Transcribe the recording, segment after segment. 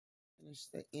finish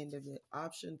the end of it.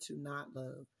 Option to not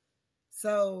love.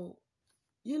 So,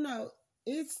 you know,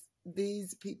 it's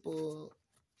these people,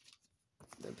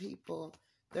 the people,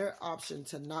 their option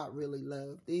to not really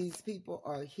love. These people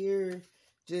are here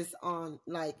just on,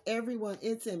 like, everyone.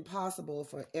 It's impossible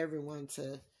for everyone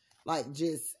to, like,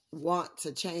 just want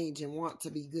to change and want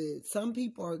to be good. Some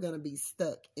people are going to be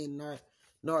stuck in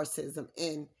narcissism,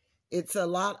 and it's a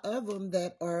lot of them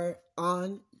that are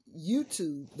on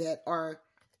YouTube that are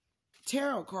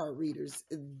tarot card readers.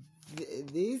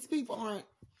 These people aren't,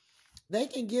 they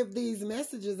can give these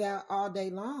messages out all day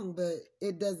long, but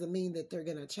it doesn't mean that they're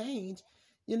going to change.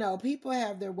 You know, people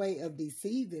have their way of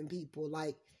deceiving people.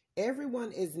 Like,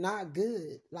 everyone is not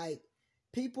good. Like,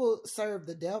 people serve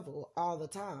the devil all the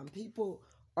time. People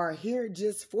are here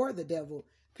just for the devil.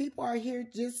 People are here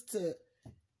just to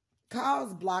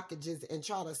cause blockages and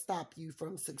try to stop you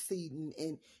from succeeding.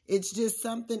 And it's just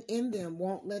something in them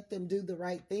won't let them do the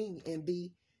right thing and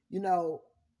be, you know,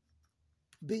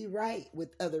 be right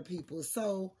with other people.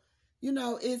 So, you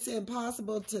know, it's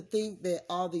impossible to think that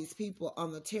all these people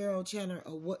on the tarot channel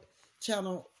or what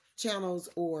channels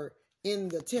or in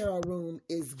the tarot room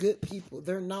is good people.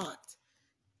 They're not.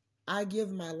 I give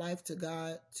my life to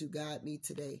God to guide me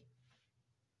today.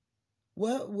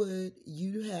 What would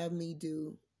you have me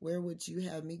do? Where would you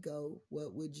have me go?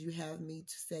 What would you have me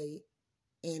to say,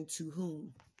 and to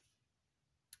whom?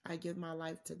 I give my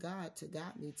life to God to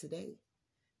guide me today.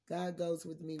 God goes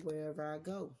with me wherever I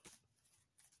go.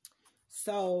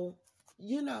 So,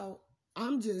 you know,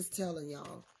 I'm just telling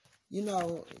y'all, you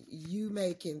know, you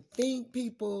can think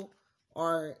people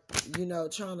are, you know,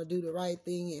 trying to do the right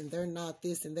thing and they're not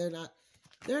this and they're not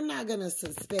going to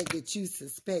suspect that you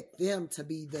suspect them to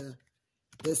be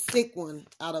the sick one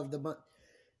out of the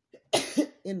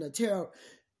in the tarot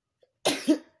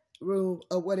room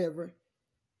or whatever.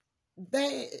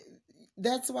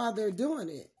 That's why they're doing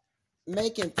it.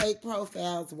 Making fake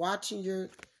profiles, watching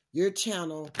your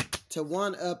channel to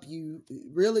one up you,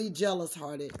 really jealous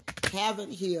hearted,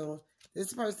 haven't healed.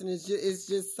 This person is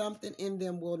just something in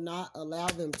them will not allow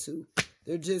them to.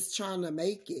 They're just trying to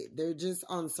make it. They're just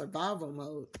on survival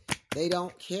mode. They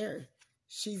don't care.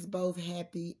 She's both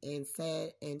happy and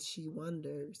sad, and she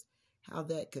wonders how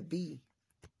that could be.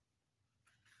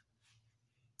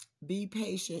 Be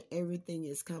patient. Everything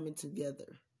is coming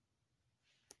together.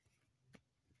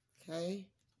 Okay?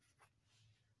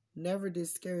 Never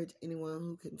discourage anyone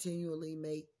who continually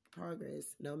make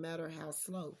progress, no matter how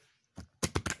slow.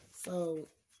 So,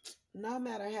 no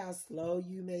matter how slow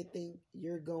you may think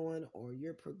you're going or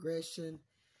your progression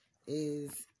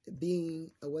is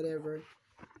being or whatever,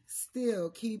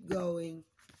 still keep going,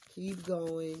 keep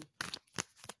going.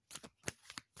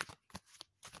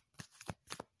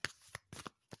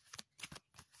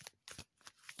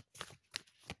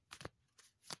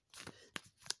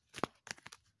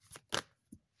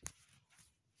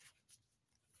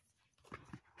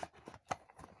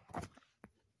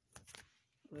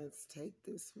 Let's take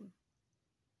this one.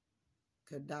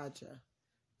 Khadijah,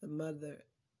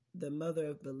 the mother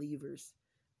of believers.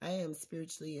 I am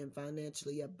spiritually and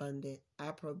financially abundant.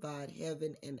 I provide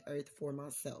heaven and earth for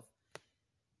myself.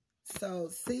 So,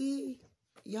 see,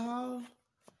 y'all,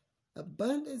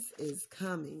 abundance is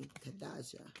coming,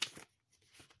 Khadijah.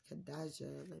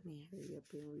 Khadijah, let me hurry up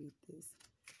and read this.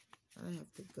 I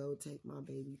have to go take my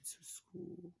baby to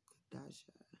school.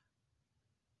 Khadijah.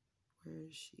 Where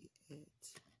is she at?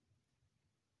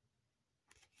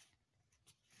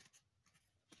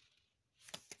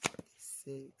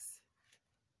 Six.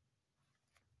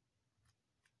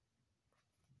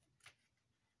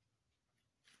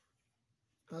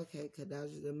 Okay,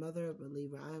 Khadijah, the mother of a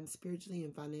believer. I am spiritually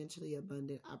and financially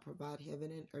abundant. I provide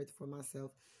heaven and earth for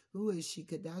myself. Who is she?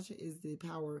 Khadijah is the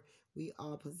power we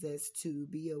all possess to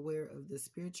be aware of the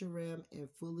spiritual realm and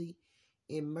fully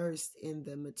immersed in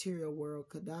the material world.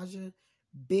 Khadijah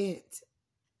bint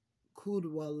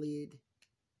Khuwaylid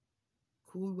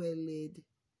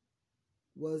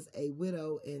was a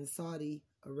widow in Saudi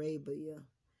Arabia.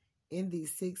 In the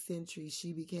 6th century,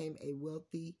 she became a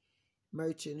wealthy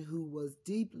merchant who was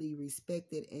deeply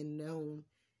respected and known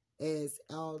as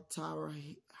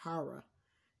Al-Tahara,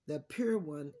 the Pure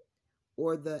One,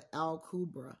 or the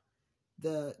Al-Kubra,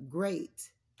 the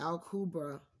Great.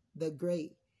 Al-Kubra, the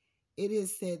Great. It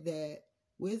is said that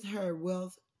with her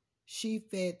wealth, she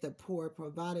fed the poor,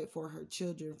 provided for her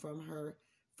children from her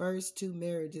first 2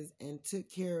 marriages, and took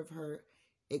care of her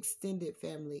extended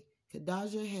family.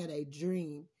 Khadijah had a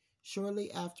dream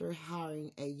shortly after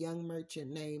hiring a young merchant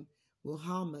named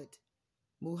Muhammad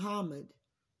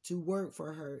to work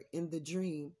for her. In the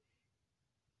dream,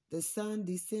 the sun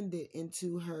descended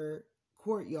into her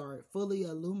courtyard, fully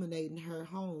illuminating her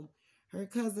home. Her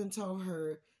cousin told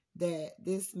her that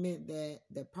this meant that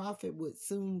the prophet would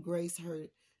soon grace her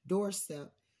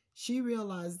doorstep. She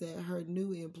realized that her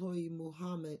new employee,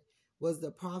 Muhammad, was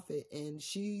the prophet, and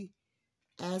she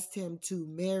asked him to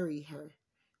marry her.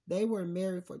 They were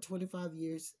married for 25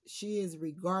 years. She is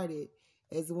regarded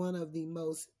as one of the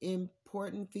most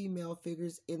important female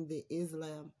figures in the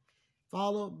Islam,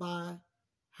 followed by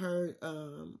her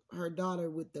daughter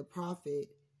with the prophet,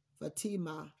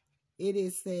 Fatima. It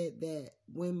is said that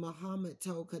when Muhammad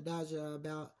told Khadijah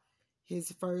about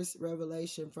his first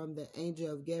revelation from the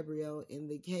angel of Gabriel in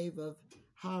the cave of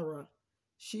Hira,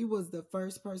 she was the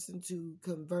first person to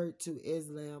convert to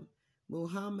Islam.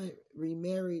 Muhammad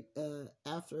remarried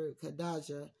after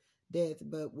Khadijah's death,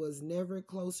 but was never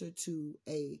closer to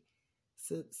a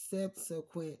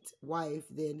subsequent wife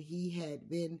than he had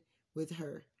been with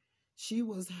her. She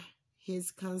was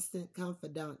his constant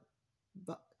confidante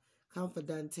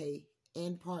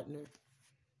and partner.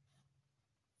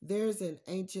 There's an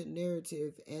ancient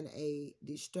narrative and a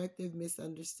destructive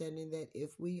misunderstanding that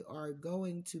if we are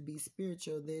going to be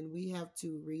spiritual, then we have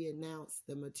to renounce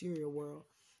the material world.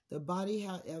 The body,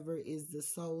 however, is the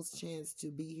soul's chance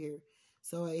to be here.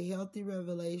 So a healthy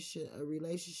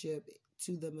relationship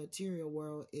to the material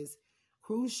world is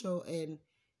crucial and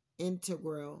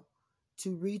integral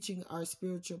to reaching our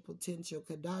spiritual potential.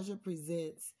 Khadijah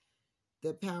presents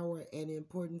the power and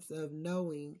importance of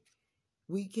knowing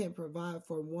we can provide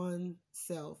for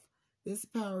oneself. This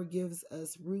power gives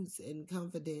us roots and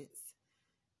confidence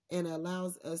and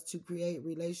allows us to create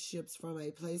relationships from a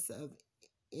place of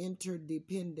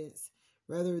interdependence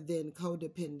rather than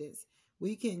codependence.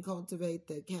 We can cultivate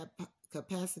the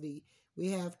capacity we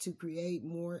have to create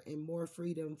more and more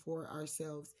freedom for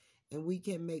ourselves, and we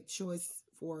can make choice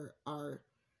for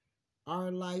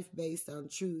our life based on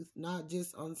truth, not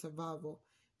just on survival.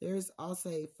 There's also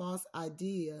a false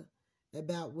idea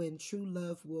about when true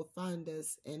love will find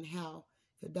us and how.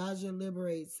 Khadijah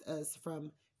liberates us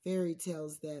from fairy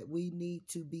tales that we need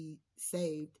to be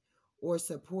saved or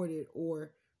supported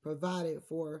or provided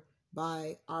for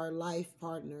by our life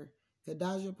partner.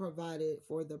 Khadijah provided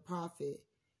for the prophet,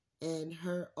 and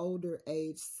her older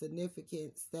age,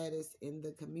 significant status in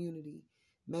the community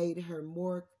made her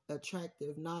more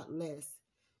attractive, not less.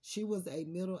 She was a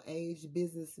middle-aged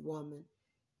businesswoman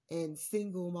and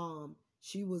single mom.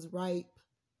 She was ripe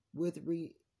with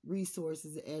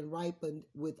resources and ripened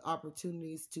with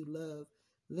opportunities to love.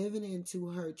 Living into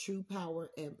her true power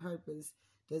and purpose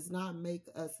does not make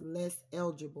us less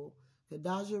eligible.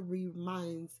 Khadijah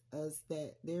reminds us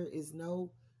that there is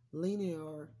no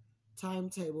linear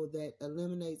timetable that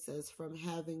eliminates us from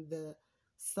having the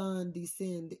sun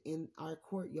descend in our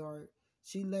courtyard.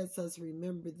 She lets us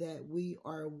remember that we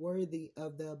are worthy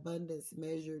of the abundance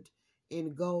measured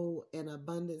in gold and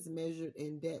abundance measured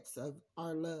in depths of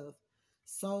our love.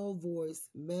 Soul voice,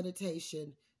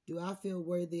 meditation. Do I feel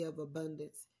worthy of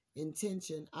abundance?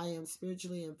 Intention. I am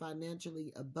spiritually and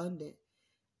financially abundant.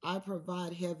 I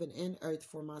provide heaven and earth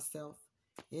for myself.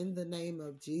 In the name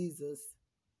of Jesus.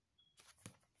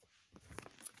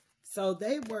 So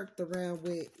they worked around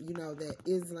with, that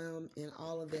Islam and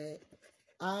all of that.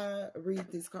 I read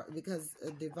this card because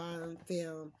of divine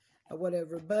film or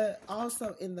whatever, but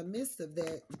also in the midst of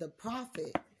that, the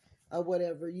prophet or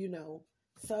whatever,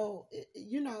 So,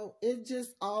 it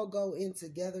just all go in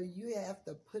together. You have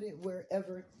to put it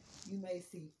wherever you may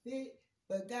see fit.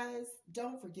 But guys,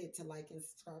 don't forget to like and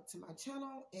subscribe to my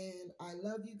channel. And I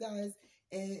love you guys.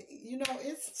 And,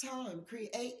 it's time.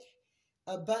 Create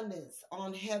abundance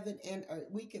on heaven and earth.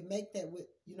 We can make that with,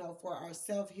 for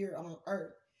ourselves here on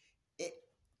earth.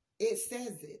 It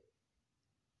says it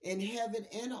in heaven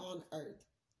and on earth.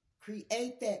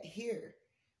 Create that here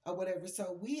or whatever.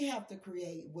 So we have to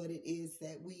create what it is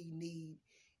that we need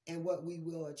and what we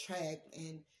will attract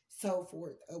and so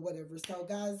forth or whatever. So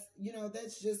guys,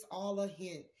 that's just all a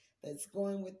hint that's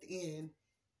going within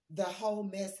the whole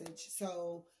message.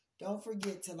 So don't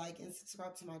forget to like and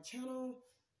subscribe to my channel.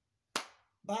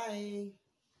 Bye.